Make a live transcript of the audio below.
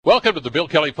Welcome to the Bill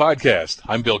Kelly Podcast.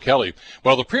 I'm Bill Kelly.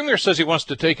 Well, the Premier says he wants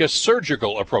to take a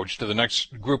surgical approach to the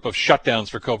next group of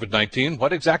shutdowns for COVID-19.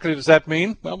 What exactly does that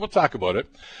mean? Well, we'll talk about it.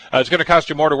 It's going to cost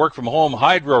you more to work from home.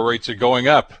 Hydro rates are going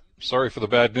up. Sorry for the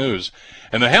bad news.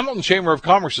 And the Hamilton Chamber of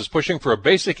Commerce is pushing for a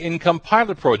basic income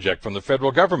pilot project from the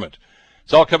federal government.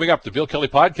 It's all coming up. The Bill Kelly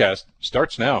Podcast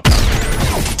starts now.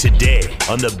 Today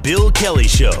on the Bill Kelly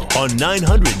Show on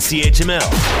 900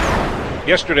 CHML.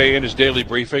 Yesterday, in his daily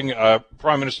briefing, the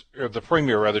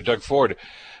Premier, Doug Ford,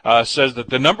 says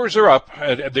that the numbers are up.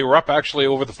 They were up actually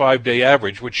over the 5-day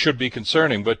average, which should be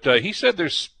concerning. But he said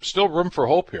there's still room for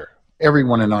hope here.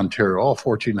 Everyone in Ontario, all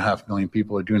 14.5 million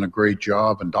people, are doing a great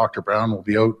job, and Dr. Brown will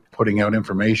be out putting out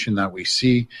information that we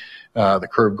see the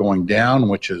curve going down,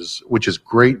 which is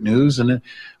great news. And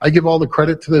I give all the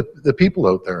credit to the people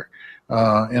out there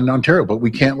in Ontario, but we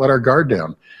can't let our guard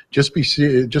down. Just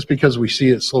because we see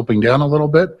it sloping down a little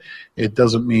bit, it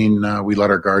doesn't mean we let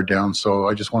our guard down. So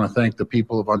I just want to thank the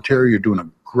people of Ontario. You're doing a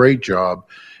great job,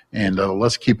 and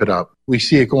let's keep it up. We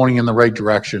see it going in the right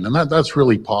direction, and that's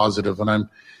really positive. And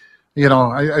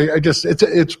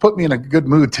it's put me in a good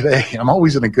mood today. I'm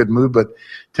always in a good mood, but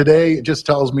today it just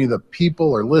tells me that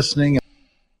people are listening.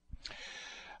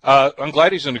 I'm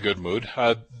glad he's in a good mood.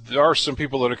 There are some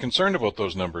people that are concerned about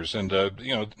those numbers, and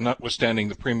notwithstanding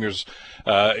the Premier's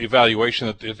evaluation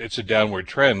that it's a downward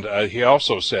trend, he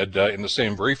also said in the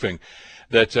same briefing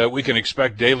that we can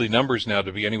expect daily numbers now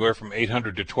to be anywhere from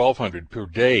 800 to 1,200 per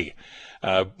day,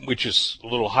 which is a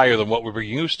little higher than what we were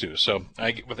used to. So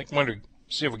I want to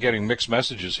see if we're getting mixed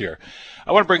messages here.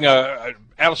 I want to bring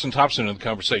Alison Thompson in the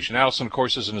conversation. Alison, of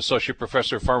course, is an associate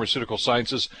professor of pharmaceutical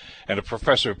sciences and a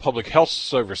professor of public health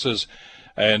services,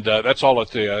 and that's all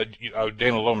at the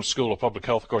Keanin Loomis School of Public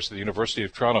Health, of course, at the University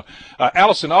of Toronto.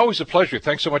 Alison, always a pleasure.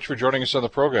 Thanks so much for joining us on the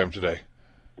program today.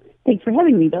 Thanks for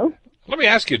having me, Bill. Let me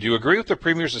ask you, do you agree with the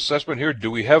Premier's assessment here?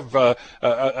 Do we have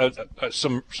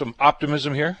some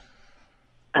optimism here?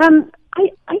 I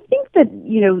think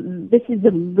that, this is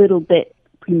a little bit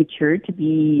premature to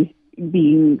be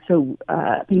painting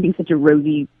such a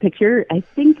rosy picture. I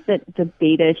think that the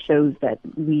data shows that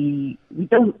we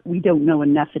don't know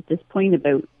enough at this point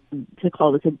to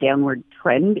call this a downward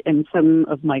trend, and some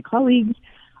of my colleagues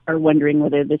are wondering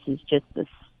whether this is just the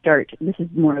start. This is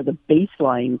more of the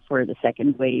baseline for the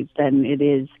second wave than it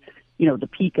is, the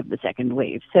peak of the second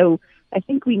wave. So I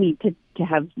think we need to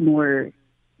have more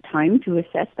time to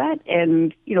assess that,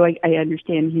 and I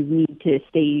understand his need to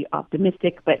stay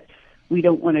optimistic, but we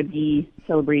don't want to be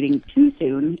celebrating too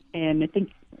soon, and I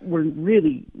think we're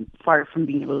really far from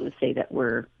being able to say that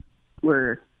we're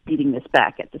beating this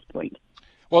back at this point.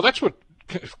 Well, that's what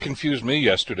confused me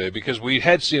yesterday, because we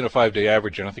had seen a 5-day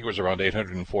average, and I think it was around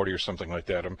 840 or something like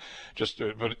that. I'm just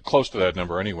but close to that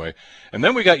number anyway. And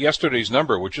then we got yesterday's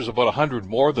number, which is about 100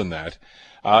 more than that.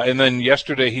 And then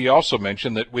yesterday he also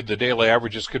mentioned that with the daily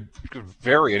averages could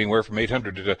vary anywhere from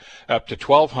 800 to up to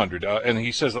 1,200. And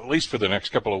he says at least for the next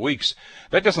couple of weeks.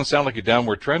 That doesn't sound like a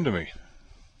downward trend to me.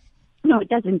 No, it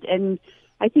doesn't. And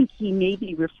I think he may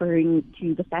be referring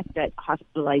to the fact that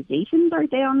hospitalizations are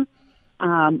down,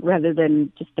 rather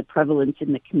than just the prevalence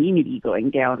in the community going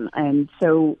down. And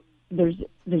so there's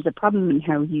a problem in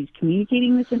how he's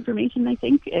communicating this information, I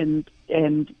think, and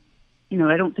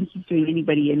I don't think he's doing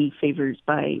anybody any favors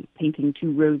by painting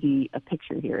too rosy a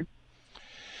picture here.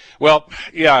 Well,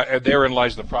 yeah, therein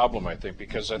lies the problem, I think,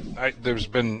 because there's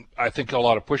been, I think, a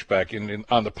lot of pushback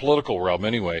on the political realm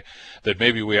anyway, that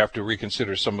maybe we have to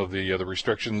reconsider some of the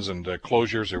restrictions and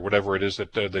closures or whatever it is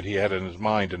that he had in his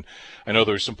mind. And I know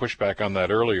there was some pushback on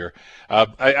that earlier.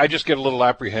 I just get a little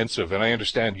apprehensive, and I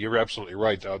understand you're absolutely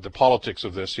right. The politics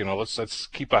of this, let's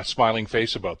keep a smiling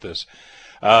face about this.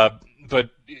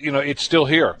 But it's still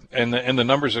here, and the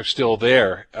numbers are still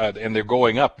there, and they're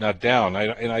going up, not down.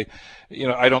 I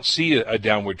don't see a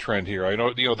downward trend here. I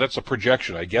know, that's a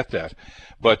projection. I get that,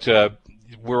 but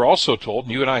we're also told,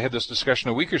 and you and I had this discussion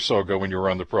a week or so ago when you were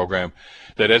on the program,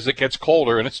 that as it gets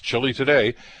colder, and it's chilly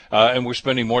today, and we're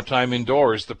spending more time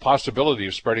indoors, the possibility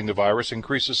of spreading the virus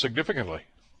increases significantly.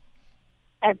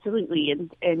 Absolutely,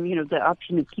 and the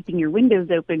option of keeping your windows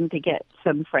open to get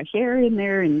some fresh air in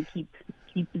there and keep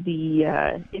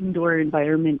the indoor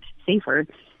environment safer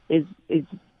is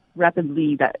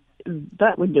rapidly that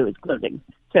window is closing.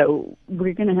 So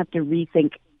we're going to have to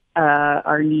rethink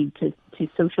our need to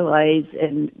socialize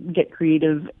and get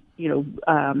creative.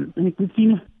 I think we've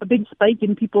seen a big spike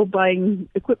in people buying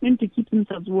equipment to keep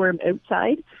themselves warm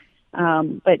outside.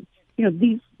 But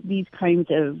these kinds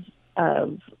of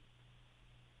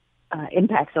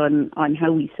impacts on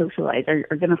how we socialize are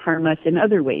going to harm us in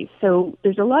other ways. So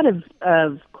there's a lot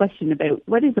of question about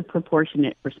what is a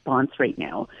proportionate response right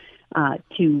now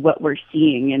to what we're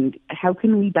seeing, and how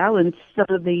can we balance some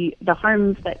of the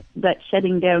harms that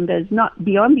shutting down does, not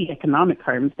beyond the economic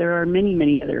harms. There are many,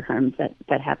 many other harms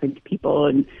that happen to people,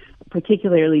 and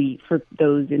particularly for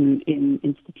those in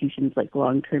institutions like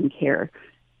long-term care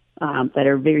that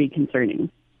are very concerning.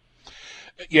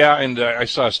 Yeah, and I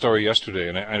saw a story yesterday,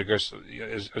 and I guess,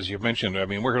 as you mentioned, I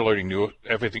mean, we're learning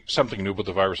something new about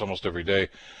the virus almost every day.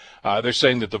 They're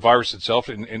saying that the virus itself,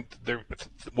 and they're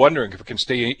wondering if it can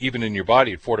stay even in your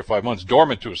body at 4 to 5 months,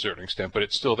 dormant to a certain extent, but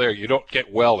it's still there. You don't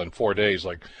get well in 4 days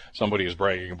like somebody is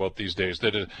bragging about these days.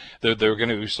 There are going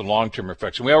to be some long-term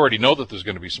effects, and we already know that there's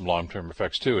going to be some long-term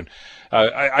effects too. And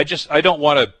I don't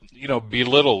want to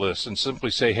belittle this and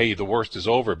simply say, hey, the worst is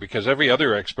over, because every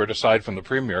other expert aside from the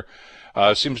Premier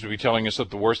seems to be telling us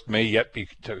that the worst may yet be,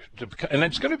 and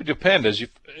it's going to depend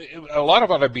a lot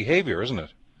of on our behavior, isn't it?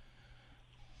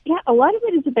 Yeah, a lot of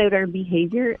it is about our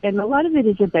behavior, and a lot of it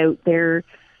is about their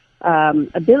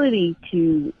ability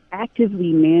to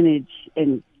actively manage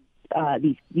and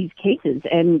these cases,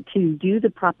 and to do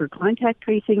the proper contact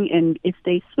tracing. And if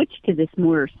they switch to this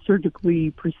more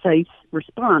surgically precise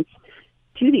response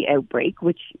to the outbreak,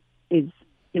 which is,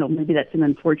 maybe that's an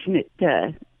unfortunate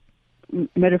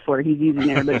metaphor he's using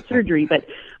there about surgery, but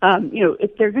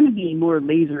if they're going to be more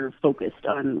laser focused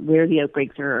on where the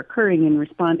outbreaks are occurring and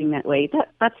responding that way,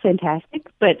 that's fantastic.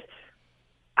 But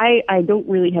I don't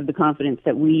really have the confidence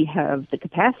that we have the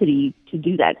capacity to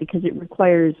do that, because it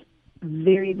requires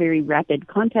very, very rapid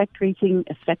contact tracing,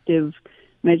 effective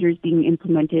measures being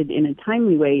implemented in a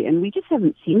timely way, and we just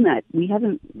haven't seen that. We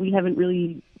haven't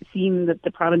really seen that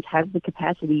the province has the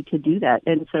capacity to do that,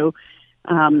 and so.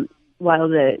 While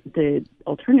the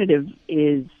alternative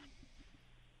is,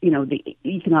 the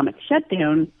economic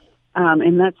shutdown,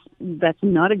 and that's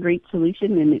not a great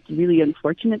solution, and it's really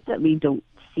unfortunate that we don't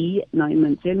see 9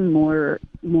 months in more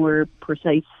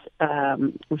precise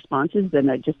responses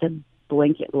than just a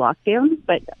blanket lockdown.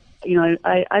 But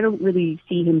I don't really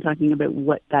see him talking about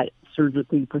what that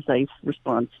surgically precise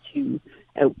response to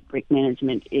outbreak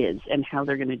management is, and how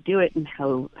they're going to do it, and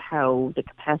how the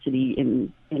capacity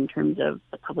in terms of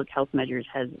the public health measures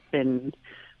has been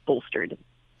bolstered.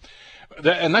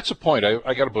 And that's a point.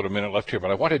 I got about a minute left here,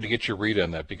 but I wanted to get your read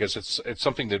on that, because it's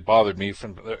something that bothered me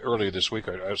from earlier this week.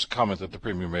 It was a comment that the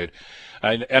Premier made,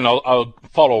 and I'll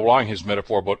follow along his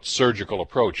metaphor about surgical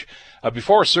approach.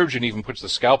 Before a surgeon even puts the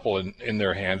scalpel in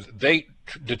their hand, they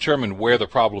determine where the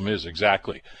problem is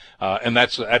exactly, and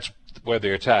that's where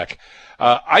they attack.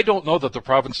 I don't know that the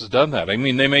province has done that. I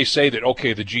mean, they may say that,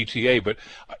 okay, the GTA, but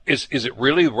is it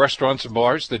really restaurants and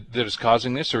bars that is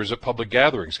causing this, or is it public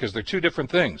gatherings? Because they're two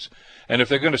different things. And if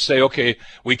they're going to say, okay,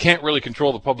 we can't really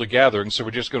control the public gatherings, so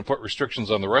we're just going to put restrictions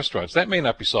on the restaurants, that may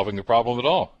not be solving the problem at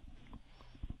all.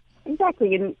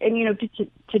 Exactly, and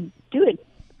to do it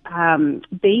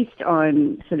based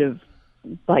on sort of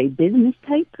by business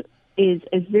type is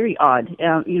very odd.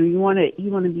 You want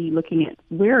to be looking at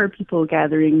where are people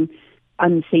gathering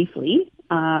unsafely,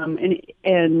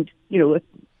 and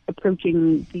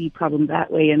approaching the problem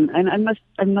that way. And I'm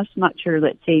not sure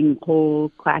that saying whole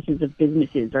classes of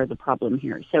businesses are the problem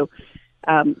here. So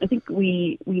I think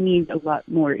we need a lot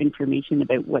more information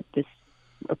about what this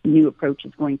new approach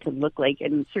is going to look like.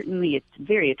 And certainly it's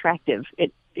very attractive.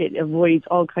 It avoids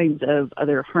all kinds of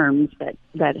other harms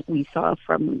that we saw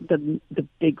from the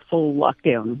big full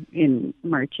lockdown in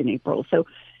March and April. So,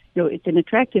 it's an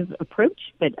attractive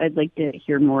approach, but I'd like to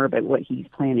hear more about what he's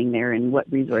planning there and what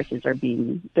resources are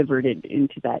being diverted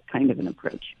into that kind of an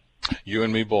approach. You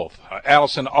and me both.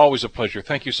 Alison, always a pleasure.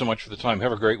 Thank you so much for the time.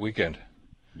 Have a great weekend.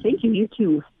 Thank you. You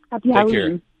too. Happy Halloween. Take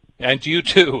care. And you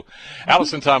too.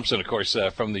 Alison Thompson, of course,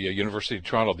 from the University of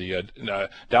Toronto, the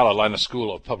Dalla Lana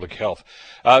School of Public Health.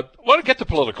 Want to get the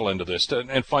political end of this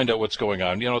and find out what's going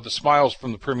on. The smiles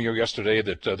from the Premier yesterday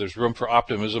that there's room for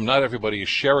optimism. Not everybody is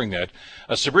sharing that.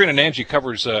 Sabrina Nanji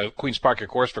covers Queen's Park, of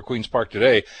course, for Queen's Park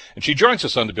Today, and she joins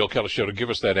us on the Bill Kelly Show to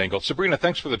give us that angle. Sabrina,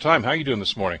 thanks for the time. How are you doing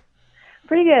this morning?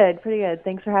 Pretty good.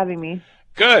 Thanks for having me.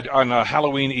 Good. On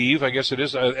Halloween Eve, I guess it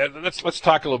is. Let's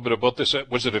talk a little bit about this.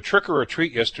 Was it a trick or a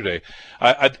treat yesterday?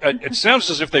 It sounds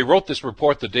as if they wrote this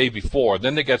report the day before.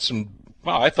 Then they got some,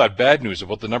 I thought, bad news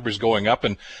about the numbers going up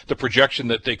and the projection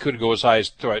that they could go as high as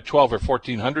 12 or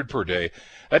 1,400 per day.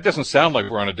 That doesn't sound like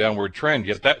we're on a downward trend,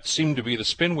 yet that seemed to be the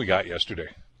spin we got yesterday.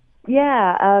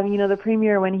 Yeah, the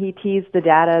Premier, when he teased the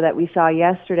data that we saw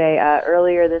yesterday,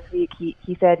 earlier this week, he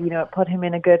said, it put him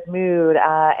in a good mood,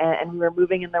 and we were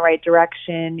moving in the right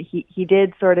direction. He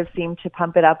did sort of seem to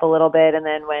pump it up a little bit, and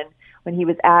then when he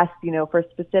was asked, for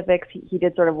specifics, he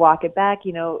did sort of walk it back.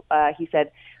 He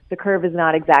said the curve is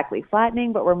not exactly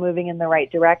flattening, but we're moving in the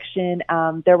right direction.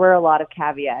 There were a lot of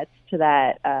caveats to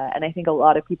that, and I think a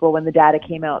lot of people, when the data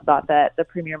came out, thought that the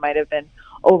premier might have been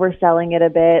overselling it a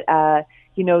bit.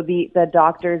 The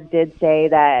doctors did say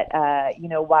that,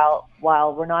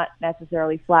 while we're not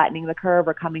necessarily flattening the curve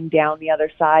or coming down the other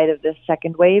side of this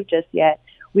second wave just yet,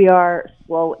 we are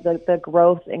slow. The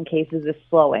growth in cases is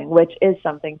slowing, which is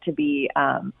something to be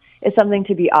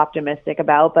optimistic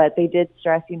about. But they did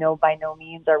stress, by no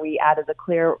means are we out of the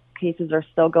clear. Cases are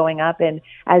still going up, and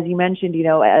as you mentioned,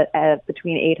 at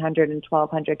between 800 and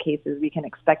 1,200 cases, we can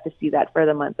expect to see that for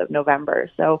the month of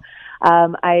November. So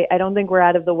I don't think we're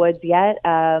out of the woods yet.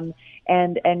 And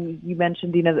you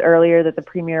mentioned, earlier that the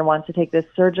premier wants to take this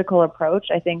surgical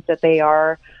approach. I think that they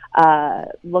are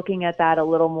looking at that a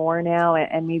little more now,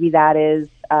 and maybe that's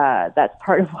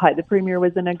part of why the premier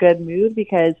was in a good mood,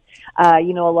 because a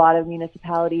lot of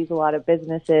municipalities, a lot of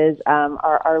businesses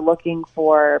are looking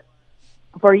for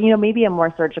maybe a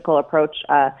more surgical approach,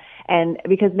 and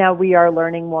because now we are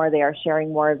learning more, they are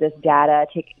sharing more of this data.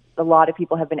 A lot of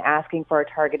people have been asking for a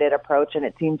targeted approach, and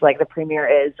it seems like the premier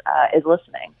is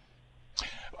listening.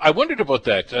 I wondered about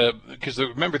that because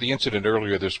remember the incident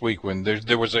earlier this week when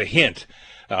there was a hint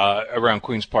around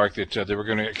Queen's Park that they were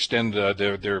going to extend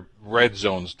their red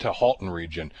zones to Halton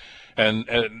region.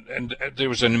 And there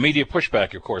was an immediate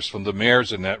pushback, of course, from the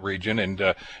mayors in that region,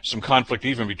 and some conflict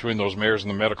even between those mayors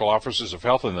and the medical officers of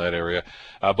health in that area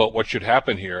about what should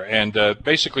happen here. And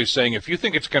basically saying, if you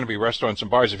think it's going to be restaurants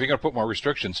and bars, if you're going to put more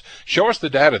restrictions, show us the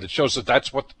data that shows that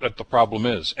that's what the problem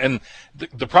is. And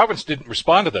the province didn't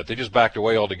respond to that. They just backed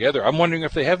away altogether. I'm wondering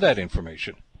if they have that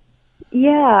information.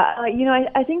 Yeah,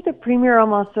 I think the premier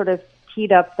almost sort of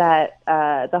teed up that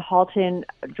the Halton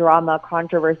drama,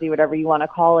 controversy, whatever you want to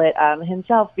call it,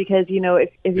 himself, because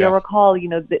if you'll recall,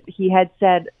 he had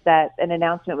said that an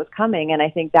announcement was coming, and I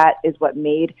think that is what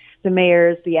made the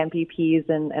mayors, the MPPs,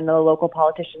 and the local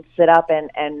politicians sit up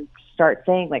and start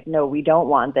saying, like, no, we don't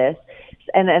want this,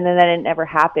 and then it never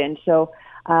happened. So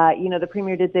the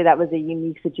premier did say that was a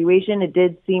unique situation. It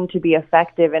did seem to be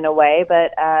effective in a way,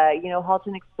 but,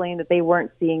 Halton explained that they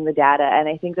weren't seeing the data. And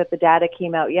I think that the data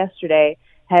came out yesterday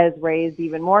has raised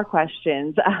even more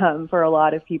questions for a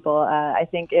lot of people. I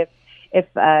think if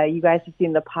you guys have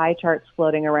seen the pie charts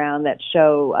floating around that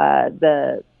show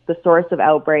the source of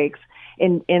outbreaks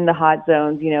in the hot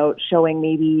zones, showing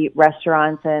maybe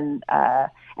restaurants and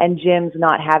gyms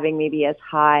not having maybe as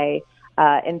high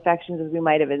infections as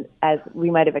we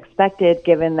might have expected,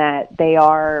 given that they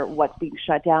are what's being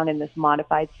shut down in this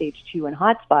modified stage 2 and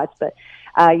hotspots. But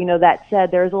that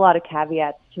said, there's a lot of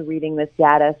caveats to reading this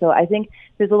data. So I think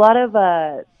there's a lot of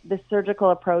the surgical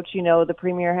approach. The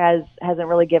premier hasn't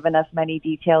really given us many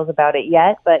details about it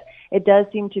yet, but it does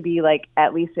seem to be like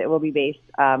at least it will be based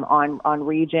on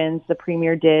regions. The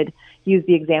premier did use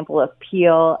the example of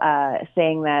Peel,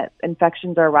 saying that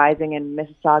infections are rising in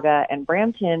Mississauga and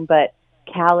Brampton, but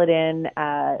Caledon,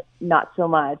 not so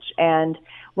much. And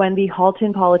when the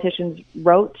Halton politicians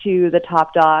wrote to the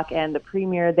top doc and the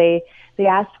premier, they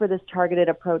asked for this targeted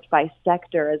approach by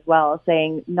sector as well,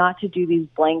 saying not to do these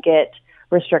blanket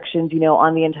restrictions,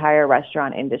 on the entire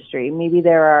restaurant industry. Maybe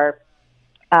there are,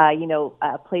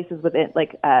 places within,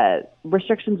 like,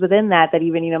 restrictions within that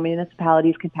even,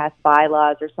 municipalities can pass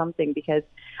bylaws or something, because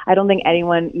I don't think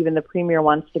anyone, even the premier,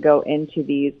 wants to go into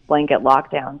these blanket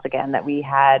lockdowns again that we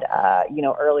had,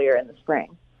 earlier in the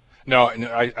spring. No,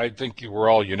 I think we're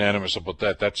all unanimous about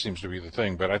that. That seems to be the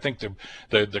thing. But I think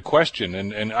the question,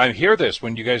 and I hear this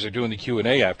when you guys are doing the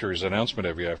Q&A after his announcement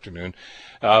every afternoon,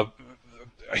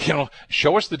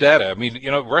 show us the data. I mean,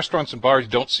 restaurants and bars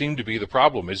don't seem to be the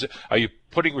problem. Are you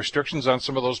putting restrictions on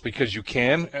some of those because you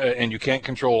can, and you can't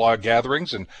control our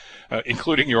gatherings, and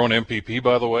including your own MPP,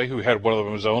 by the way, who had one of them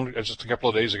of his own just a couple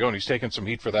of days ago, and he's taken some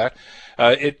heat for that.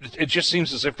 It just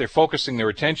seems as if they're focusing their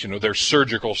attention, or their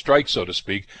surgical strike, so to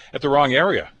speak, at the wrong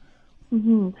area.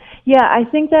 Mm-hmm. Yeah, I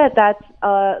think that's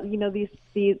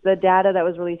the data that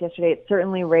was released yesterday. It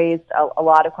certainly raised a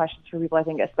lot of questions for people. I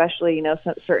think, especially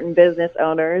certain business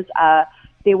owners.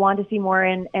 They want to see more,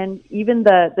 and even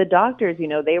the doctors.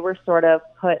 They were sort of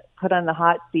put on the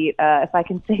hot seat. If I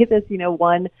can say this,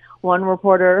 one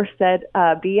reporter said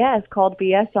called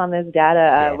BS on this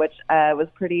data, which was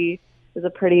pretty was a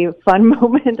pretty fun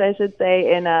moment, I should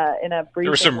say, in a briefing.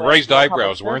 There were some raised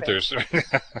eyebrows, weren't there?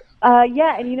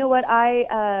 Yeah, and you know what?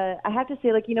 I have to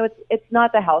say, like, you know, it's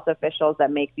not the health officials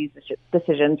that make these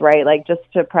decisions, right? Like, just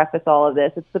to preface all of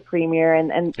this, it's the premier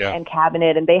and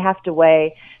cabinet, and they have to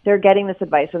weigh. They're getting this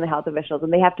advice from the health officials,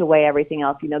 and they have to weigh everything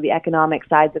else. You know, the economic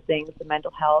sides of things, the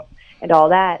mental health, and all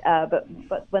that.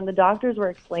 But when the doctors were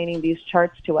explaining these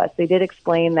charts to us, they did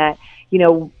explain that, you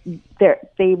know,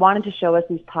 they wanted to show us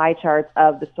these pie charts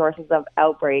of the sources of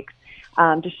outbreaks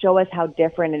to show us how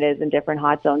different it is in different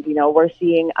hot zones. You know, we're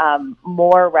seeing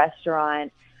more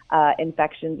restaurant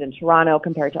infections in Toronto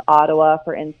compared to Ottawa,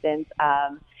 for instance.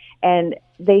 And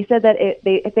they said that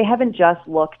if they haven't just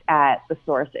looked at the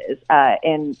sources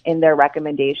in their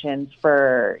recommendations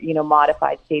for, you know,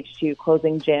 modified stage 2,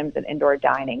 closing gyms and indoor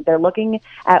dining, they're looking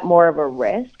at more of a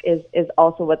risk is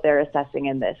also what they're assessing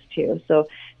in this too. So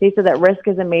they said that risk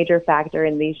is a major factor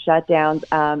in these shutdowns,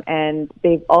 and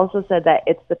they've also said that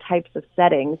it's the types of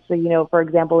settings. So, you know, for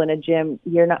example, in a gym,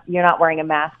 you're not wearing a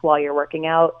mask while you're working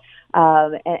out.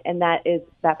 And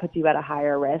that puts you at a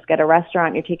higher risk. At a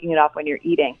restaurant, you're taking it off when you're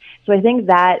eating. So I think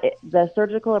that the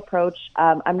surgical approach,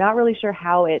 I'm not really sure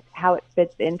how it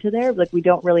fits into there. Like, we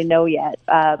don't really know yet.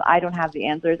 I don't have the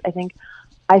answers. I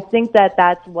think that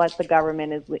that's what the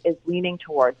government is leaning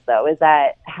towards, though, is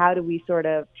that how do we sort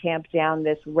of tamp down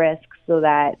this risk so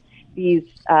that these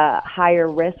higher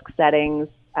risk settings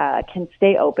can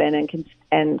stay open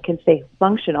and can stay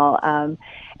functional. I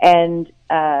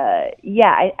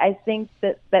think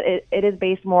that it is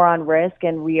based more on risk,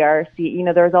 and we are seeing, you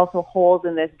know, there's also holes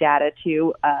in this data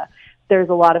too. There's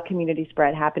a lot of community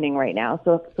spread happening right now,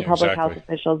 so public health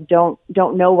officials don't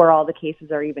know where all the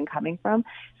cases are even coming from.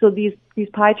 So these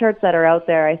pie charts that are out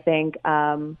there, I think,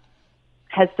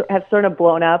 have sort of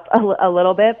blown up a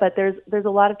little bit, but there's a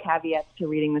lot of caveats to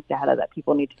reading this data that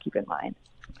people need to keep in mind.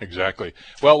 Exactly.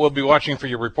 Well, we'll be watching for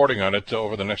your reporting on it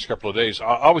over the next couple of days.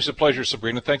 Always a pleasure,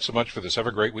 Sabrina. Thanks so much for this. Have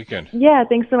a great weekend. Yeah,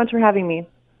 thanks so much for having me.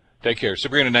 Take care.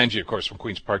 Sabrina Nanji, of course, from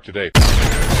Queen's Park today.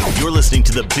 You're listening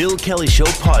to the Bill Kelly Show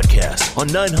podcast on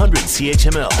 900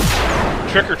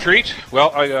 CHML. Trick or treat?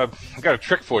 Well, I got a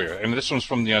trick for you, and this one's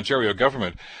from the Ontario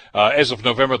government. As of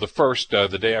November the 1st,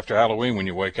 the day after Halloween when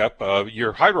you wake up,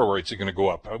 your hydro rates are going to go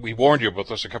up. We warned you about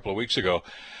this a couple of weeks ago.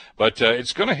 But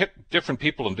it's going to hit different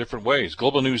people in different ways.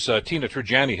 Global News' Tina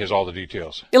Trujani has all the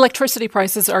details. Electricity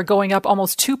prices are going up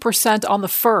almost 2% on the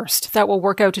 1st. That will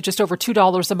work out to just over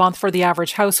 $2 a month for the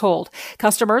average household.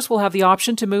 Customers will have the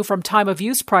option to move from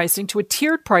time-of-use pricing to a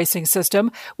tiered pricing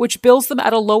system, which bills them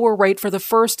at a lower rate for the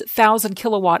first 1,000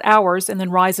 kilowatt hours and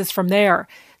then rises from there.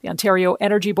 The Ontario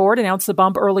Energy Board announced the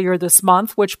bump earlier this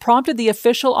month, which prompted the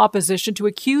official opposition to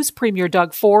accuse Premier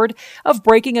Doug Ford of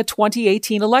breaking a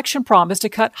 2018 election promise to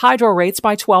cut hydro rates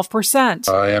by 12%.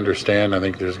 I understand. I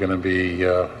think there's going to be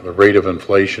the rate of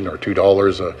inflation or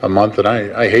 $2 a month, and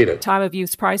I hate it.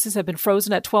 Time-of-use prices have been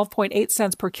frozen at 12.8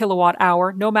 cents per kilowatt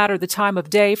hour, no matter the time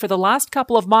of day, for the last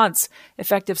couple of months.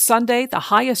 Effective Sunday, the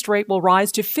highest rate will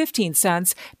rise to 15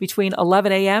 cents between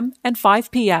 11 a.m. and 5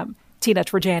 p.m. Tina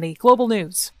Trujani, Global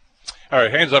News. All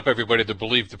right, hands up, everybody that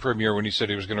believed the Premier when he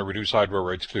said he was going to reduce hydro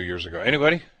rates 2 years ago.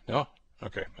 Anybody? No?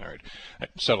 Okay, all right.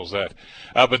 That settles that.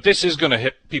 But this is going to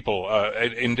hit people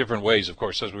in different ways, of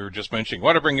course, as we were just mentioning. I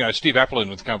want to bring Steve Aplin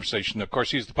into the conversation. Of course,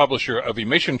 he's the publisher of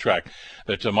Emission Trak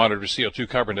that monitors CO2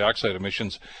 carbon dioxide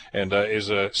emissions and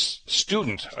is a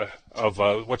student of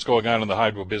what's going on in the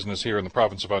hydro business here in the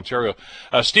province of Ontario.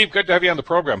 Steve, good to have you on the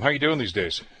program. How are you doing these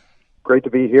days? Great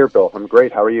to be here, Bill. I'm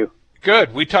great. How are you?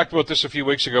 Good. We talked about this a few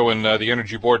weeks ago when the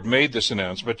Energy Board made this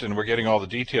announcement, and we're getting all the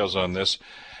details on this.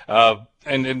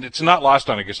 And it's not lost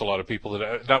on, I guess, a lot of people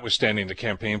that, notwithstanding the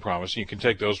campaign promise, you can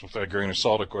take those with a grain of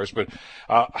salt, of course, but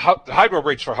hydro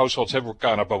rates for households have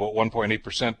gone up about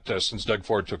 1.8% since Doug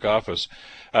Ford took office.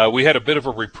 We had a bit of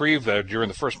a reprieve during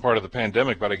the first part of the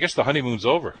pandemic, but I guess the honeymoon's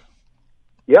over.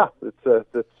 Yeah,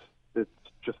 it's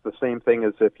just the same thing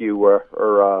as if you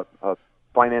are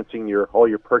financing all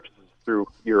your purchases through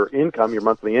your income, your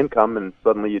monthly income, and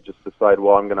suddenly you just decide,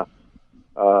 well, I'm going to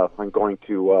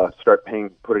start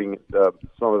putting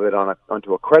some of it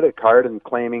onto a credit card and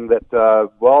claiming that,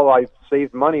 I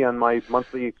saved money on my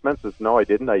monthly expenses. No, I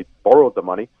didn't. I borrowed the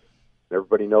money.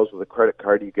 Everybody knows with a credit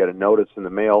card, you get a notice in the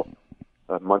mail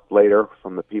a month later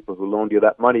from the people who loaned you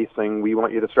that money saying, we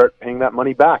want you to start paying that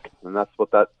money back. And that's what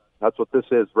this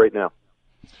is right now.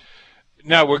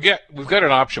 Now we've got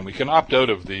an option. We can opt out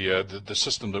of the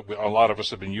system that a lot of us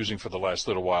have been using for the last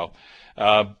little while.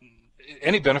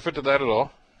 Any benefit to that at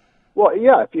all? Well,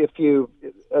 yeah. If you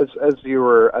as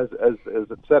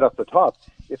it said up the top,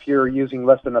 if you're using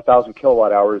less than 1,000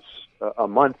 kilowatt hours a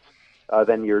month,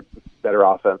 then you're better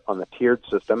off on the tiered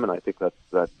system, and I think that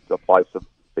applies to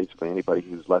basically anybody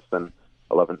who's less than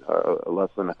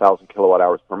 1,000 kilowatt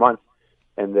hours per month.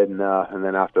 And then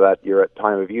after that, you're at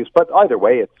time of use. But either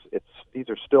way, these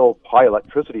are still high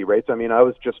electricity rates. I mean, I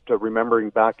was just remembering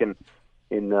back in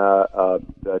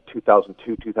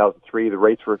 2002, 2003, the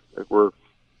rates were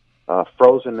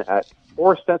frozen at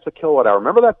 4 cents a kilowatt hour.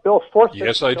 Remember that, Bill? 4 cents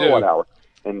yes, a kilowatt hour.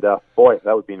 And boy,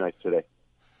 that would be nice today.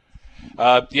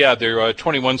 Yeah, they're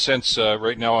 21 cents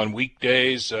right now on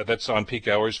weekdays. That's on peak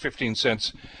hours. 15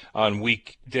 cents on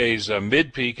weekdays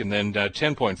mid-peak, and then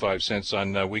 10.5 cents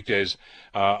on weekdays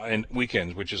and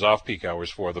weekends, which is off-peak hours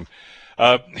for them.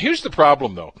 Here's the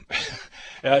problem, though.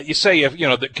 You say,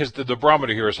 because the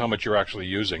barometer here is how much you're actually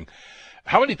using.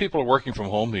 How many people are working from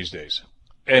home these days?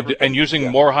 And using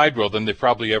more hydro than they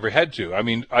probably ever had to. I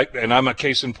mean, I'm a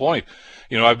case in point.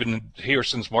 I've been here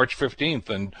since March 15th,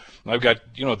 and I've got,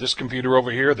 this computer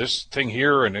over here, this thing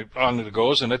here, and on it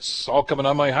goes, and it's all coming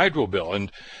on my hydro bill.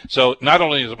 And so not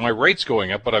only is my rates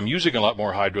going up, but I'm using a lot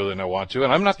more hydro than I want to,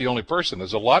 and I'm not the only person.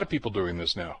 There's a lot of people doing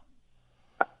this now.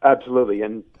 Absolutely,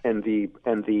 and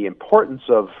the importance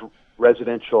of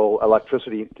residential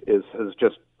electricity has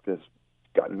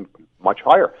gotten much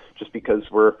higher, just because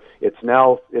it's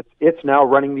now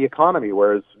running the economy,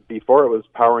 whereas before it was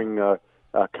powering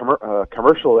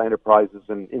commercial enterprises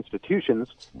and institutions.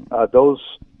 Those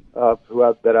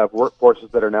that have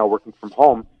workforces that are now working from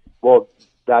home, well,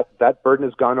 that burden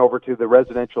has gone over to the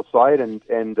residential side, and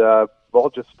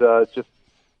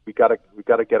we got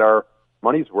to get our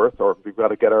money's worth, or we've got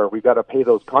to pay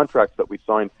those contracts that we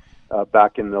signed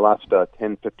back in the last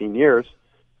 10, 15 years,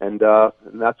 and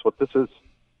that's what this is.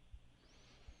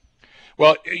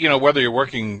 Well, whether you're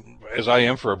working, as I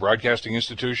am, for a broadcasting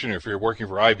institution, or if you're working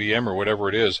for IBM or whatever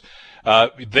it is,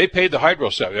 they paid the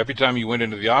hydro set every time you went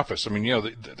into the office. I mean,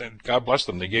 God bless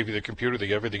them. They gave you the computer, they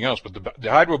gave everything else. But the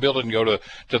hydro bill didn't go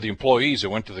to the employees. It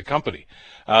went to the company.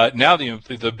 Now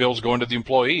the bill's going to the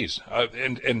employees,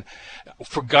 and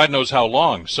for God knows how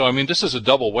long. So, I mean, this is a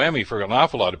double whammy for an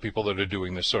awful lot of people that are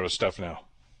doing this sort of stuff now.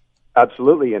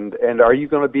 Absolutely, and are you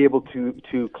going to be able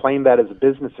to claim that as a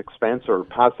business expense, or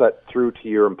pass that through to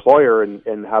your employer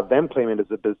and have them claim it as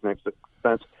a business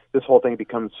expense? This whole thing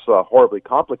becomes horribly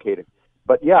complicated.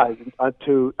 But yeah,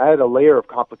 to add a layer of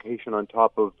complication on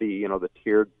top of the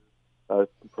tiered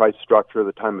price structure,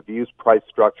 the time of use price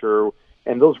structure,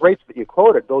 and those rates that you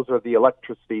quoted, those are the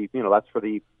electricity. That's for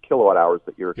the kilowatt hours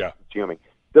that you're consuming.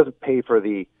 It doesn't pay for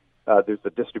the there's the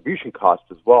distribution cost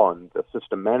as well, and the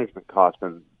system management cost,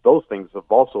 and those things have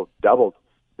also doubled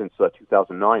since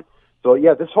 2009. So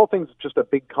yeah, this whole thing's just a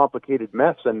big, complicated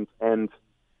mess. And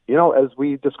as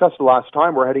we discussed the last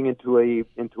time, we're heading into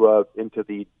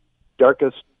the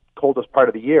darkest, coldest part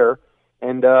of the year,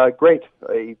 and a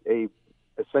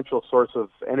essential source of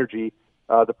energy.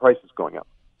 The price is going up.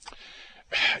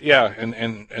 Yeah,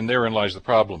 and therein lies the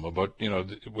problem about,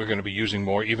 we're going to be using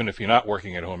more, even if you're not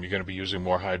working at home, you're going to be using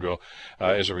more hydro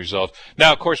as a result.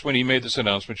 Now, of course, when he made this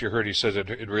announcement, you heard he said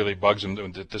it really bugs him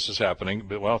that this is happening,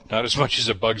 but, well, not as much as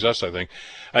it bugs us, I think.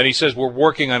 And he says we're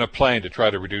working on a plan to try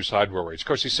to reduce hydro rates. Of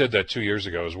course, he said that 2 years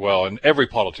ago as well, and every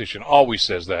politician always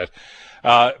says that.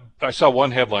 I saw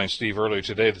one headline, Steve, earlier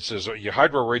today that says your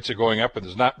hydro rates are going up and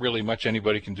there's not really much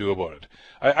anybody can do about it.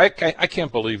 I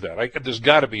can't believe that. There's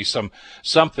got to be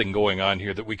something going on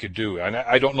here that we could do. And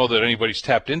I don't know that anybody's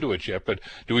tapped into it yet, but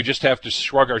do we just have to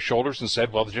shrug our shoulders and say,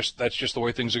 well, that's just the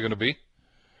way things are going to be?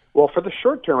 Well, for the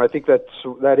short term, I think that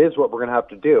is what we're going to have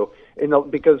to do,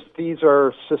 because these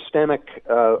are systemic,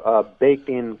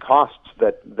 baked-in costs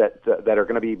that are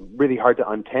going to be really hard to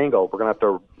untangle. We're going to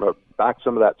have to back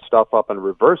some of that stuff up and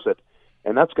reverse it,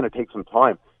 and that's going to take some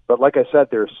time. But like I said,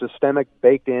 they're systemic,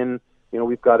 baked-in.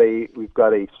 We've got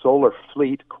a solar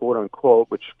fleet, quote unquote,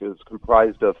 which is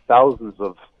comprised of thousands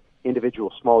of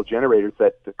individual small generators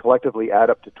that collectively add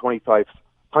up to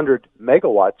 2,500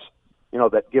 megawatts.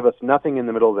 That give us nothing in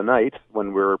the middle of the night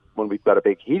when we've got a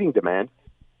big heating demand,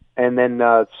 and then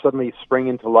suddenly spring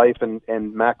into life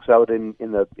and max out in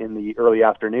the early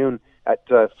afternoon at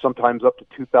sometimes up to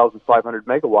 2,500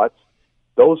 megawatts.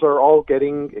 Those are all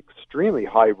getting extremely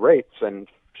high rates, and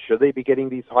should they be getting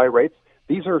these high rates?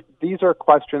 These are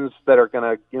questions that are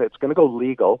going to it's going to go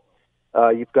legal.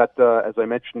 You've got, as I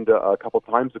mentioned a couple of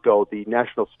times ago, the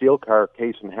National Steel Car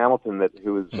case in Hamilton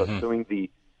who is suing the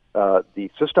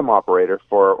system operator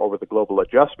over the global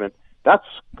adjustment. That's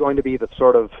going to be the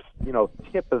sort of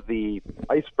tip of the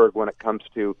iceberg when it comes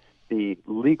to the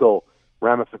legal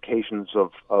ramifications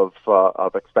of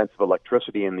expensive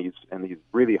electricity in these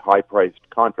really high priced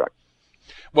contracts.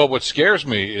 Well, what scares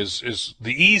me is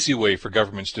the easy way for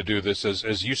governments to do this,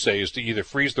 as you say, is to either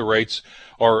freeze the rates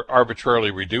or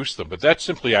arbitrarily reduce them. But that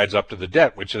simply adds up to the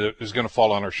debt, which is going to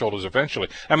fall on our shoulders eventually.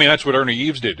 I mean, that's what Ernie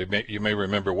Eves did. You may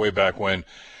remember way back when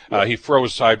he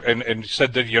froze side and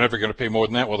said that you're never going to pay more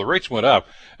than that. Well, the rates went up.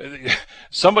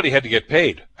 Somebody had to get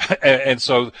paid, and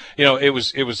so it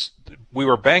was. We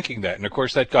were banking that, and of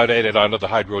course that got added onto the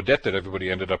hydro debt that everybody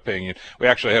ended up paying. We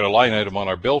actually had a line item on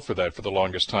our bill for that for the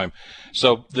longest time.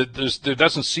 So there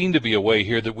doesn't seem to be a way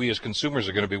here that we as consumers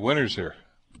are going to be winners here.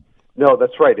 No,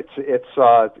 that's right.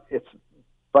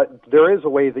 But there is a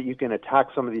way that you can attack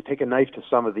take a knife to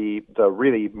some of the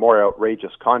really more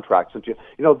outrageous contracts. And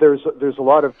there's a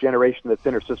lot of generation that's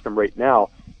in our system right now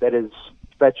that is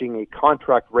fetching a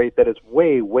contract rate that is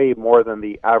way, way more than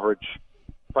the average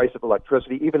price of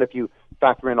electricity, even if you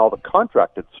factor in all the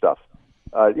contracted stuff.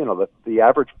 The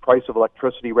average price of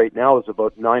electricity right now is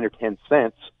about 9 or 10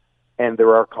 cents, and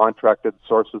there are contracted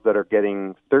sources that are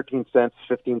getting 13 cents,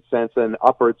 15 cents, and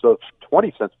upwards of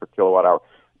 20 cents per kilowatt hour.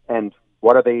 And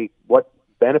what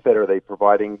benefit are they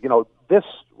providing? This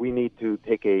we need to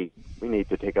take a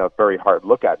very hard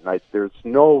look at. And there's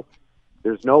no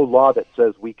law that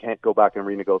says we can't go back and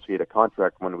renegotiate a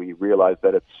contract when we realize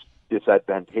that it's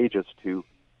disadvantageous to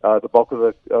the bulk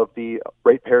of the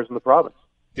ratepayers in the province.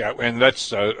 Yeah, and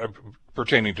that's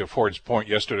pertaining to Ford's point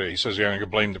yesterday. He says, I'm going to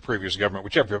blame the previous government,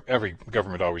 which every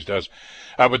government always does.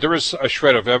 But there is a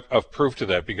shred of proof to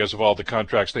that because of all the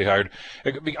contracts they hired.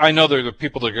 I know there are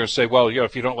people that are going to say, well,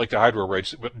 if you don't like the hydro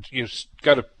rates, but you've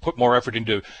got to put more effort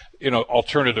into,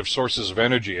 alternative sources of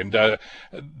energy. And,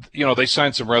 they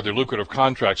signed some rather lucrative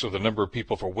contracts with a number of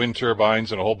people for wind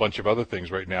turbines and a whole bunch of other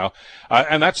things right now.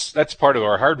 And that's part of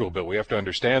our hardware bill. We have to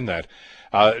understand that.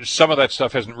 Some of that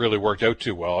stuff hasn't really worked out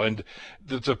too well. And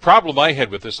the problem I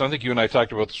had with this, and I think you and I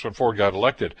talked about this when Ford got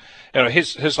elected,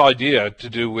 his idea to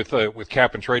do with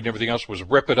cap and trade and everything else was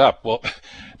rip it up. Well,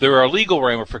 there are legal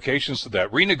ramifications to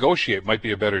that. Renegotiate might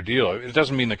be a better deal. It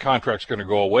doesn't mean the contract's going to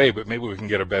go away, but maybe we can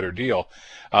get a better deal.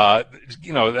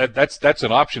 That's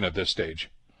an option at this stage.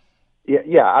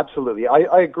 Yeah, absolutely.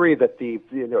 I agree that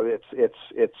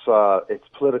it's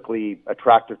politically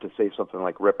attractive to say something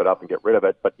like rip it up and get rid of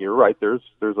it. But you're right. There's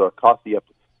a cost there's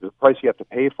a price you have to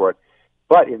pay for it.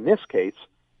 But in this case,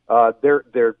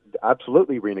 they're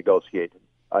absolutely renegotiated.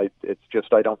 It's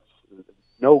just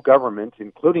no government,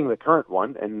 including the current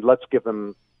one, and let's be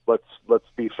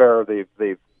fair.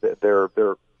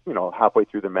 They're halfway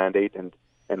through the mandate, and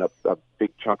a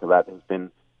big chunk of that has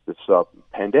been this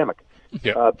pandemic.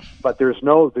 Yeah. But there's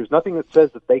nothing that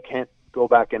says that they can't go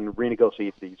back and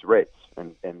renegotiate these rates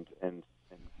and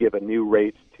give a new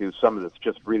rate to some of this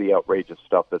just really outrageous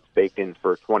stuff that's baked in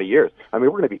for 20 years. I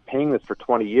mean, we're going to be paying this for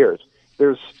 20 years.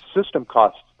 There's system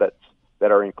costs that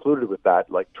are included with that,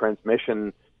 like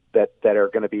transmission that are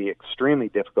going to be extremely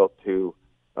difficult to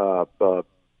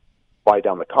buy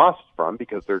down the costs from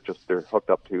because they're hooked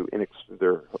up to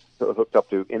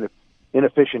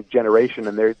inefficient generation,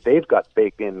 and they've got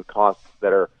baked in costs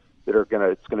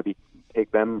it's going to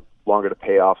take them longer to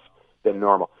pay off than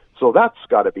normal. So that's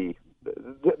got to be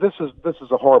this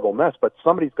is a horrible mess. But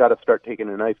somebody's got to start taking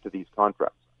a knife to these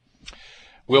contracts.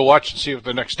 We'll watch and see what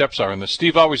the next steps are. And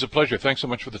Steve, always a pleasure. Thanks so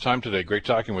much for the time today. Great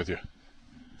talking with you.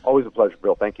 Always a pleasure,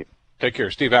 Bill. Thank you. Take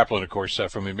care. Steve Aplin, of course,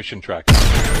 from Emission Trak.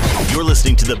 You're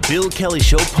listening to the Bill Kelly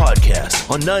Show podcast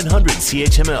on 900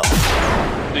 CHML.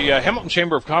 The Hamilton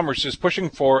Chamber of Commerce is pushing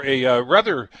for a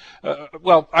rather,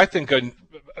 I think a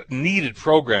needed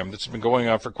program that's been going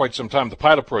on for quite some time. The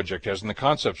pilot project has, and the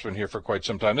concept's been here for quite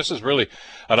some time. This is really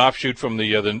an offshoot from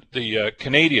the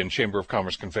Canadian Chamber of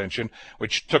Commerce convention,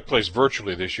 which took place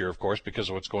virtually this year, of course, because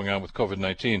of what's going on with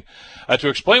COVID-19. To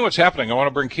explain what's happening, I want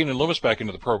to bring Keanin Loomis back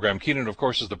into the program. Keanin, of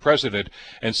course, is the president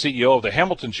and CEO of the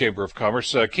Hamilton Chamber of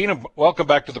Commerce. Keanin, welcome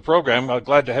back to the program.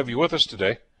 Glad to have you with us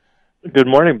today. Good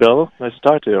morning, Bill. Nice to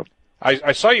talk to you.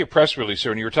 I saw your press release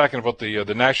here, and you were talking about the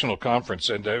national conference,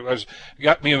 and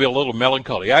got me a little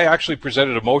melancholy. I actually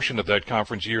presented a motion at that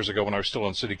conference years ago when I was still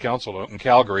on city council out in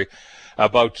Calgary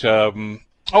about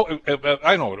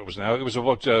I know what it was now. It was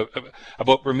about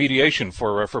remediation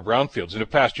for brownfields, and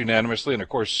it passed unanimously. And of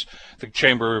course, the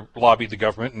chamber lobbied the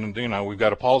government, and we've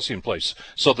got a policy in place.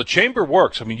 So the chamber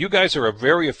works. I mean, you guys are a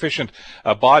very efficient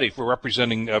body for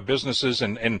representing businesses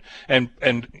and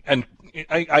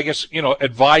I guess,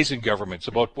 advising governments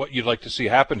about what you'd like to see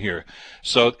happen here.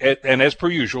 So, and as per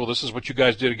usual, this is what you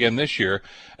guys did again this year.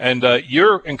 And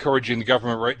you're encouraging the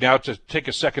government right now to take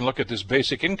a second look at this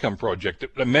basic income project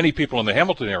that many people in the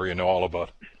Hamilton area know all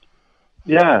about.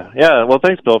 Yeah. Well,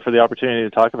 thanks, Bill, for the opportunity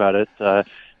to talk about it.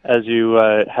 As you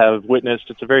have witnessed,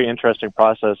 it's a very interesting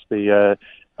process. The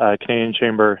Canadian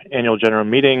Chamber annual general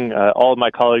meeting. All of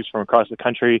my colleagues from across the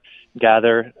country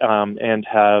gather and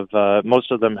have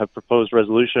most of them have proposed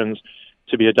resolutions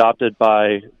to be adopted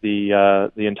by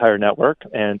the entire network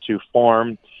and to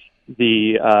form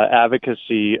the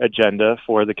advocacy agenda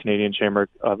for the Canadian Chamber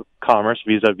of Commerce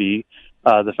vis-a-vis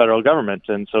the federal government.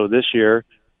 And so this year,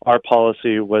 our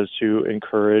policy was to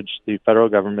encourage the federal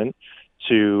government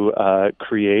to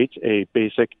create a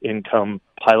basic income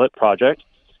pilot project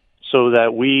so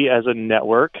that we as a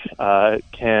network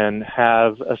can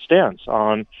have a stance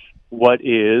on what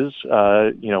is,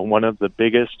 one of the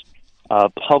biggest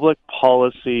public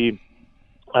policy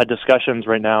discussions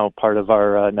right now, part of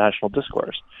our national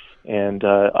discourse. And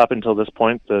up until this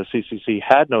point, the CCC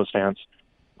had no stance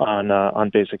on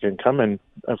basic income, and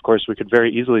of course, we could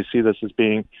very easily see this as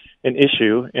being an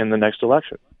issue in the next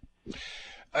election.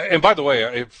 And by the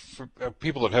way, for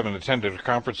people that haven't attended a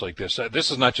conference like this, this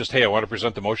is not just, hey, I want to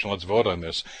present the motion, let's vote on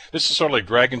this. This is sort of like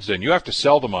Dragon's Den. You have to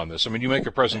sell them on this. I mean, you make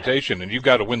a presentation, and you've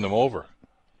got to win them over.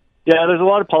 Yeah, there's a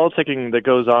lot of politicking that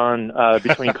goes on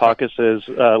between caucuses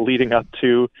leading up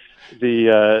to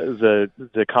the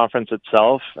conference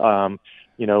itself.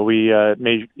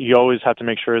 You always have to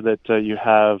make sure that you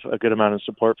have a good amount of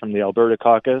support from the Alberta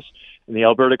caucus, and the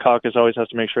Alberta caucus always has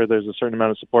to make sure there's a certain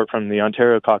amount of support from the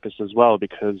Ontario caucus as well,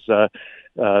 because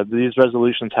these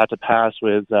resolutions have to pass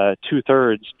with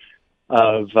 2/3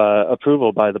 of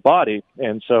approval by the body,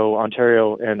 and so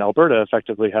Ontario and Alberta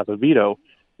effectively have a veto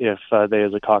if they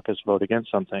as a caucus vote against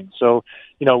something. So,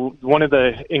 one of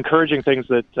the encouraging things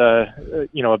that,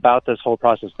 about this whole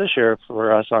process this year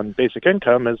for us on basic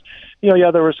income is,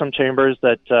 there were some chambers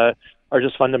that are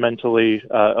just fundamentally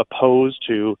opposed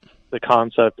to the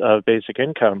concept of basic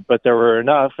income, but there were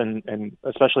enough, and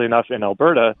especially enough in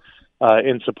Alberta,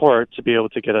 in support to be able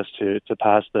to get us to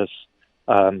pass this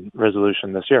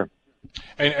resolution this year.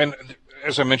 And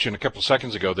as I mentioned a couple of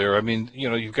seconds ago there, I mean,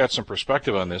 you've got some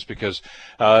perspective on this because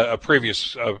a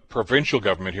previous provincial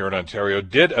government here in Ontario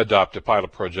did adopt a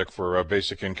pilot project for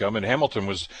basic income, and Hamilton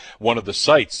was one of the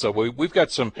sites. So we've got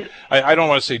some, I don't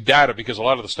want to say data because a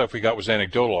lot of the stuff we got was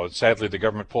anecdotal. And sadly, the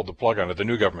government pulled the plug on it. The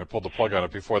new government pulled the plug on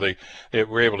it before they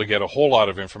were able to get a whole lot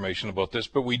of information about this.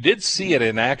 But we did see it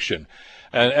in action.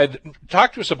 And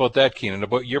talk to us about that, Keanin,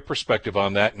 about your perspective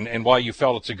on that and why you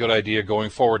felt it's a good idea going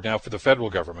forward now for the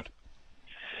federal government.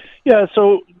 Yeah,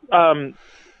 so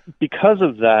because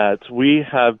of that, we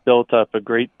have built up a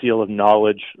great deal of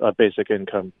knowledge of basic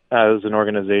income as an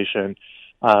organization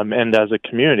and as a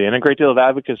community, and a great deal of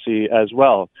advocacy as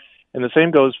well. And the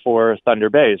same goes for Thunder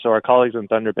Bay. So our colleagues in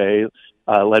Thunder Bay,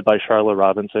 led by Charlotte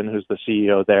Robinson, who's the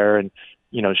CEO there, and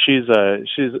she's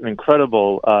an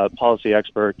incredible policy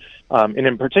expert, and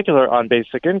in particular on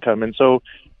basic income. And so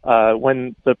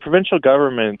when the provincial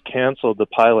government canceled the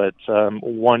pilot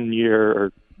 1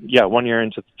 year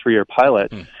into the 3-year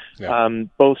pilot,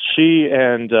 both she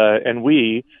and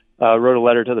we wrote a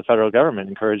letter to the federal government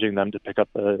encouraging them to pick up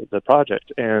the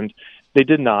project, and they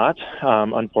did not,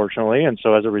 unfortunately. And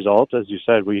so as a result, as you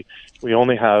said, we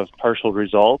only have partial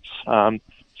results.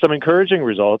 Some encouraging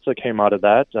results that came out of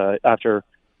that after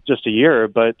just a year,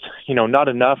 but not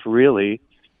enough really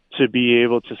to be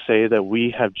able to say that we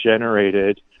have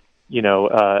generated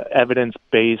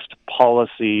evidence-based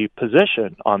policy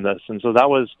position on this. And so that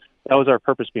was our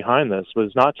purpose behind this,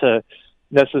 was not to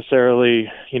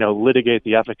necessarily, litigate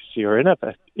the efficacy or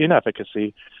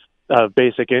inefficacy of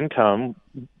basic income.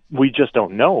 We just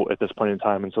don't know at this point in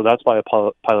time. And so that's why a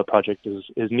pilot project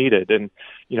is needed. And,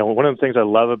 one of the things I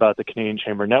love about the Canadian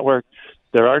Chamber Network,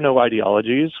 there are no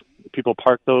ideologies. People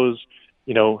park those,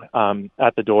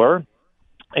 at the door.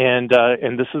 And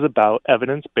this is about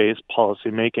evidence-based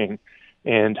policy making,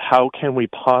 and how can we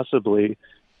possibly,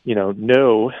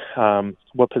 know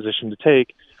what position to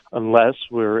take unless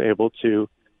we're able to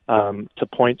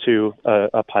point to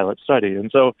a pilot study. And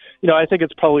so, I think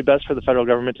it's probably best for the federal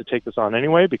government to take this on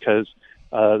anyway, because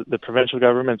the provincial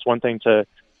government's one thing to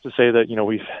say that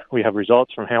we have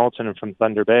results from Hamilton and from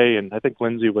Thunder Bay, and I think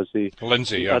Lindsay was the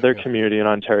other community in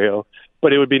Ontario.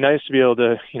 But it would be nice to be able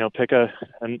to pick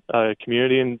a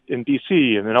community in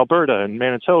BC and in Alberta and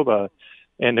Manitoba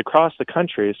and across the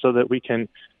country, so that we can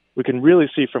really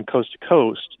see from coast to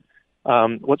coast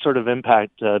what sort of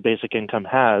impact basic income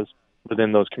has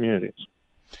within those communities.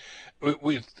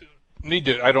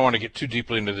 I don't want to get too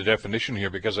deeply into the definition here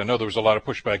because I know there was a lot of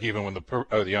pushback even when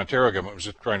the Ontario government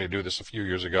was trying to do this a few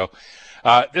years ago.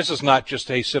 This is not just,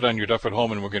 hey, sit on your duff at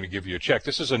home and we're going to give you a check.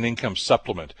 This is an income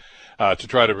supplement to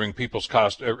try to bring people's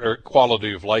cost or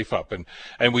quality of life up.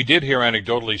 And we did hear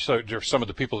anecdotally some of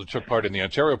the people that took part in the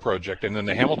Ontario project and in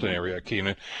the Hamilton area,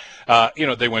 Keanin,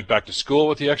 they went back to school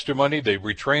with the extra money. They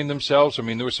retrained themselves. I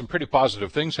mean, there were some pretty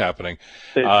positive things happening.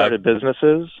 They started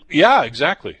businesses. Yeah,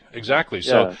 exactly.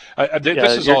 So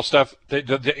this is all stuff that,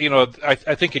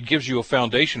 I think it gives you a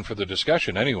foundation for the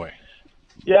discussion anyway.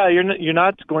 Yeah, you're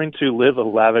not going to live a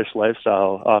lavish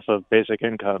lifestyle off of basic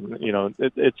income.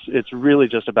 It's really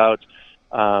just about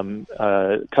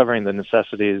covering the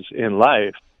necessities in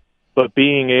life, but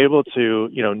being able to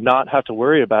not have to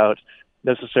worry about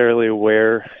necessarily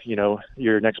where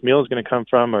your next meal is going to come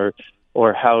from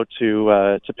or how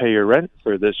to pay your rent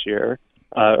for this year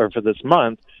or for this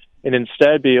month, and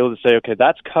instead be able to say, okay,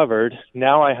 that's covered.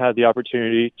 Now I have the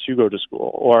opportunity to go to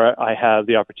school, or I have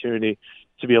the opportunity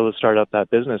to be able to start up that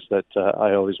business that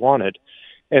I always wanted.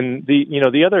 And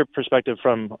the other perspective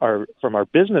from our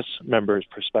business members'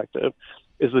 perspective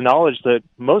is the knowledge that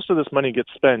most of this money gets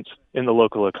spent in the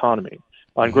local economy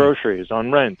on groceries,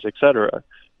 on rent, etc.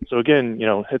 So again,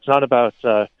 it's not about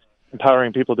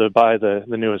empowering people to buy the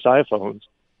newest iPhones.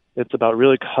 It's about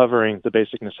really covering the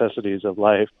basic necessities of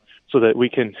life so that we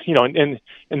can, and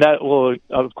that will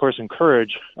of course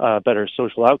encourage better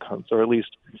social outcomes, or at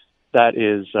least that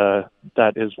is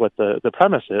what the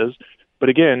premise is. But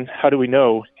again, how do we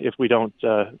know if we don't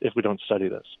study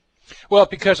this? Well,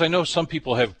 because I know some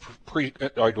people have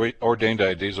preordained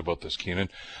ideas about this, Keanin,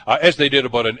 as they did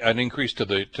about an increase to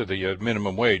the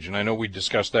minimum wage. And I know we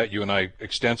discussed that, you and I,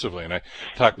 extensively. And I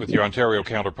talked with your Ontario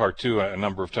counterpart, too, a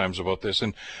number of times about this.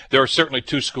 And there are certainly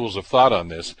two schools of thought on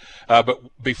this.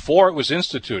 But before it was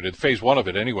instituted, phase one of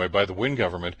it anyway, by the Wynne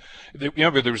government, there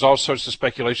was all sorts of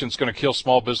speculation it's going to kill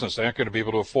small business. They aren't going to be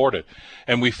able to afford it.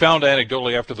 And we found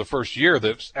anecdotally after the first year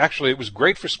that actually it was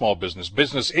great for small business.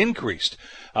 Business increased.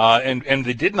 And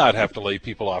they did not have to lay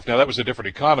people off. Now, that was a different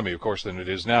economy, of course, than it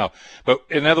is now. But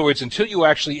in other words, until you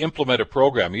actually implement a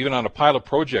program, even on a pilot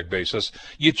project basis,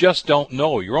 you just don't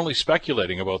know. You're only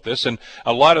speculating about this. And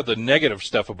a lot of the negative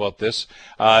stuff about this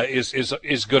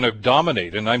is going to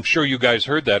dominate. And I'm sure you guys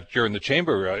heard that during the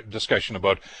chamber discussion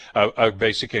about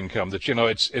basic income, that,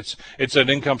 it's an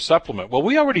income supplement. Well,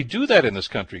 we already do that in this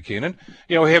country, Keanin.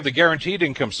 We have the guaranteed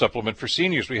income supplement for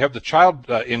seniors. We have the child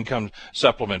income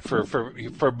supplement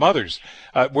for mothers.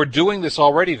 We're doing this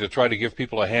already to try to give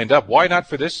people a hand up. Why not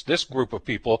for this group of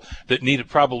people that need it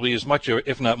probably as much,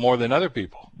 if not more, than other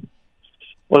people?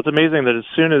 Well, it's amazing that as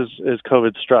soon as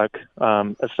COVID struck,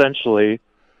 essentially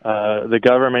the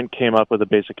government came up with a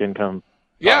basic income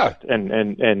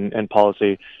and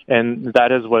policy, and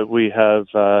that is what we have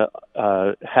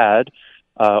had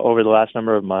over the last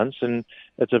number of months, and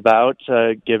it's about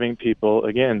giving people,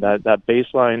 again, that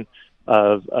baseline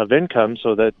of income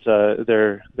so that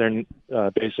their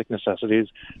basic necessities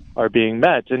are being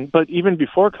met. But even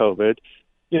before COVID,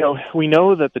 we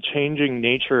know that the changing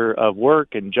nature of work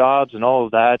and jobs and all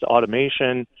of that,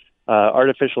 automation,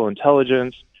 artificial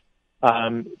intelligence,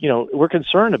 we're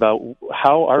concerned about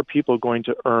how are people going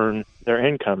to earn their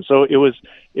income. So it was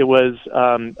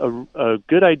a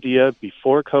good idea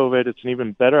before COVID. It's an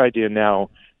even better idea now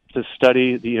to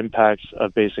study the impacts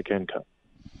of basic income.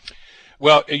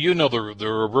 Well, there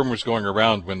were rumors going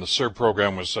around when the CERB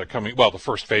program was coming, well, the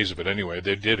first phase of it anyway.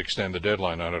 They did extend the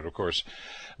deadline on it, of course.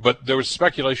 But there was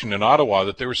speculation in Ottawa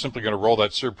that they were simply going to roll that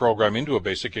CERB program into a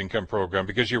basic income program,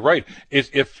 because you're right.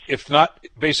 If not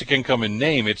basic income in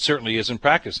name, it certainly is in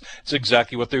practice. It's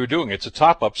exactly what they were doing. It's a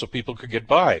top-up so people could get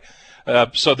by.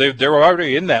 So they're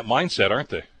already in that mindset, aren't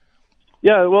they?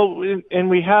 Yeah, well, and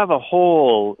we have a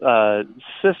whole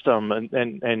system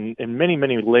and many,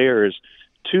 many layers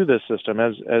to this system,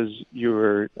 as you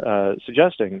were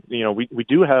suggesting. We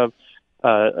do have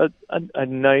a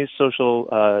nice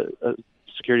social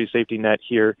security safety net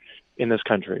here in this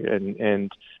country,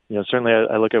 and certainly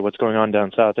I look at what's going on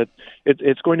down south.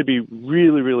 It's going to be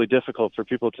really, really difficult for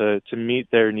people to meet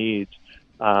their needs.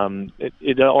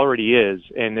 It already is,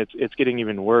 and it's getting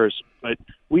even worse. But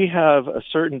we have a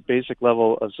certain basic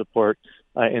level of support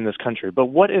in this country. But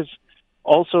what has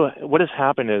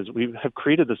happened is we have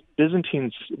created this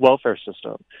Byzantine welfare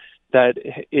system that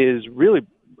is really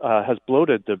has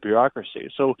bloated the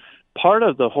bureaucracy. So part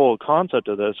of the whole concept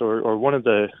of this, or one of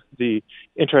the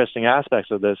interesting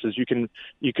aspects of this, is you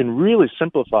can really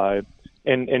simplify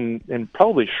and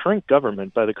probably shrink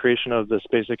government by the creation of this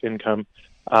basic income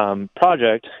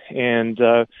project, and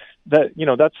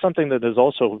that's something that is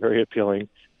also very appealing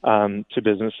to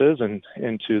businesses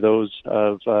and to those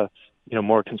of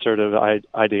more conservative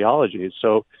ideologies.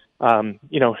 So in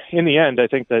the end, I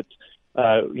think that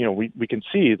we can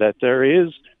see that there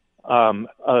is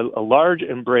a large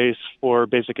embrace for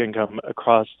basic income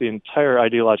across the entire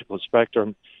ideological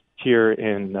spectrum here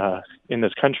in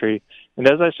this country. And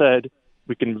as I said,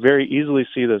 we can very easily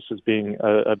see this as being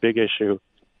a big issue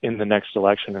in the next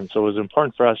election. And so it was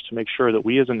important for us to make sure that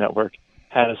we as a network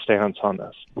had a stance on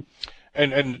this.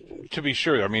 And to be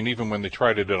sure, I mean, even when they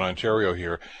tried it in Ontario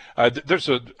here, there's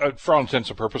for all intents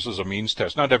and purposes, a means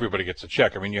test. Not everybody gets a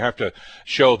check. I mean, you have to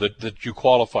show that you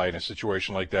qualify in a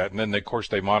situation like that, and then, of course,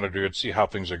 they monitor it, see how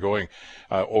things are going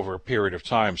over a period of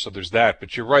time. So there's that.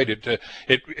 But you're right; it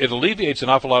alleviates an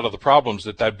awful lot of the problems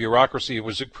that bureaucracy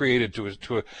was created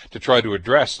to try to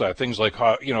address. Things like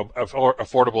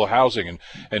affordable housing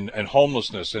and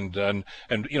homelessness and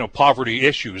poverty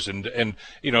issues and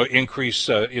increase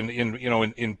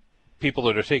in people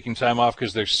that are taking time off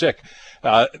because they're sick,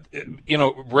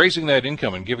 raising that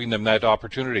income and giving them that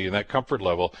opportunity and that comfort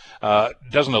level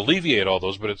doesn't alleviate all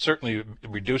those, but it certainly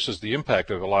reduces the impact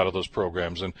of a lot of those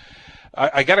programs. And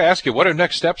I got to ask you, what are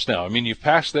next steps now? I mean, you've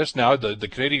passed this now. The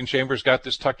Canadian Chamber's got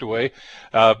this tucked away.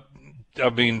 I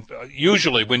mean,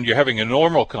 usually when you're having a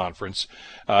normal conference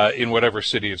in whatever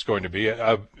city it's going to be,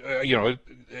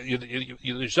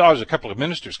 there's always a couple of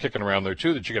ministers kicking around there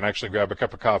too that you can actually grab a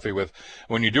cup of coffee with.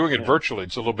 When you're doing it virtually,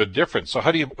 it's a little bit different. So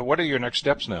what are your next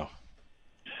steps now?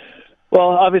 Well,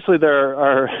 obviously there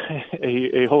are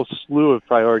a whole slew of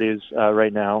priorities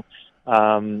right now.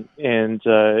 The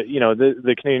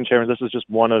Canadian Chamber, this is just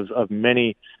one of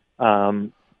many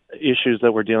issues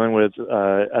that we're dealing with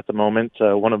at the moment.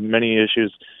 One of many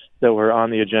issues that were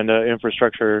on the agenda.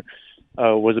 Infrastructure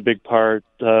was a big part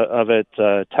of it.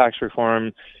 Tax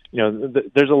reform.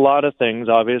 There's a lot of things,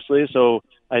 obviously. So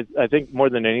I think more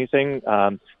than anything,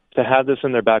 to have this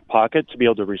in their back pocket, to be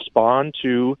able to respond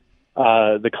to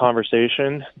the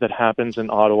conversation that happens in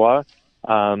Ottawa.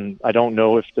 I don't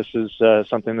know if this is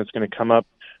something that's going to come up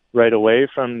right away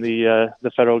from the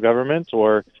federal government,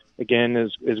 or again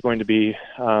is going to be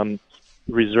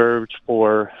reserved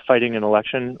for fighting an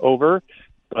election over.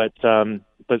 But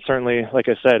certainly, like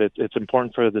I said, it's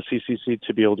important for the CCC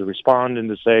to be able to respond and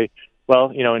to say,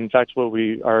 well, in fact, what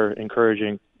we are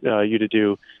encouraging you to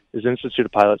do is institute a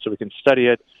pilot so we can study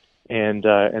it and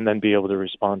then be able to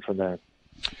respond from there.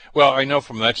 Well, I know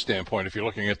from that standpoint, if you're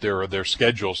looking at their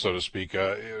schedule, so to speak,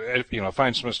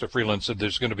 Finance Minister Freeland said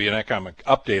there's going to be an economic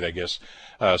update, I guess,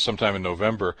 sometime in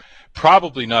November.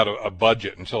 Probably not a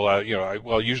budget until,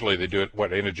 usually they do it,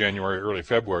 end of January, early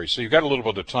February. So you've got a little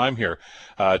bit of time here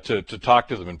to talk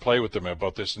to them and play with them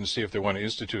about this and see if they want to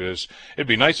institute it. It'd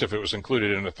be nice if it was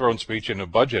included in a throne speech in a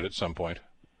budget at some point.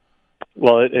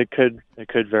 Well, it could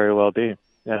very well be,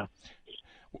 yeah.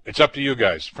 It's up to you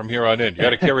guys from here on in. You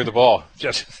got to carry the ball.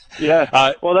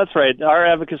 Well, that's right. Our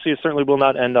advocacy certainly will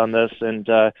not end on this, and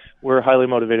we're highly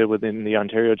motivated within the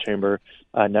Ontario Chamber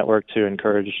network to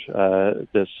encourage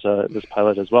this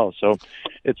pilot as well. So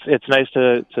it's nice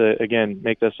to again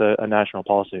make this a national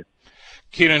policy.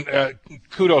 Keanin,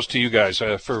 kudos to you guys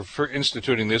for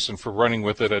instituting this and for running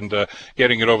with it and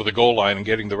getting it over the goal line and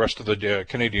getting the rest of the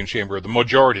Canadian Chamber, the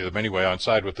majority of them anyway, on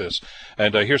side with this.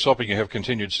 And here's hoping you have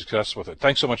continued success with it.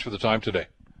 Thanks so much for the time today.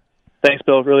 Thanks,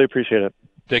 Bill. Really appreciate it.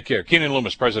 Take care. Keanin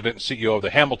Loomis, President and CEO of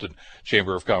the Hamilton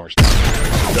Chamber of Commerce.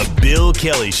 The Bill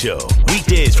Kelly Show,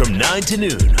 weekdays from 9 to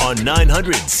noon on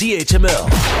 900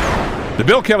 CHML. The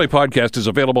Bill Kelly Podcast is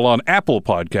available on Apple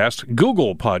Podcast,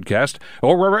 Google Podcast,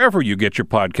 or wherever you get your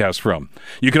podcasts from.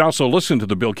 You can also listen to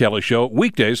The Bill Kelly Show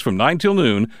weekdays from 9 till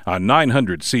noon on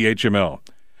 900 CHML.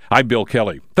 I'm Bill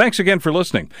Kelly. Thanks again for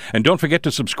listening. And don't forget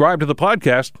to subscribe to the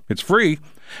podcast. It's free,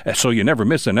 so you never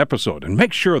miss an episode. And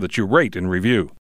make sure that you rate and review.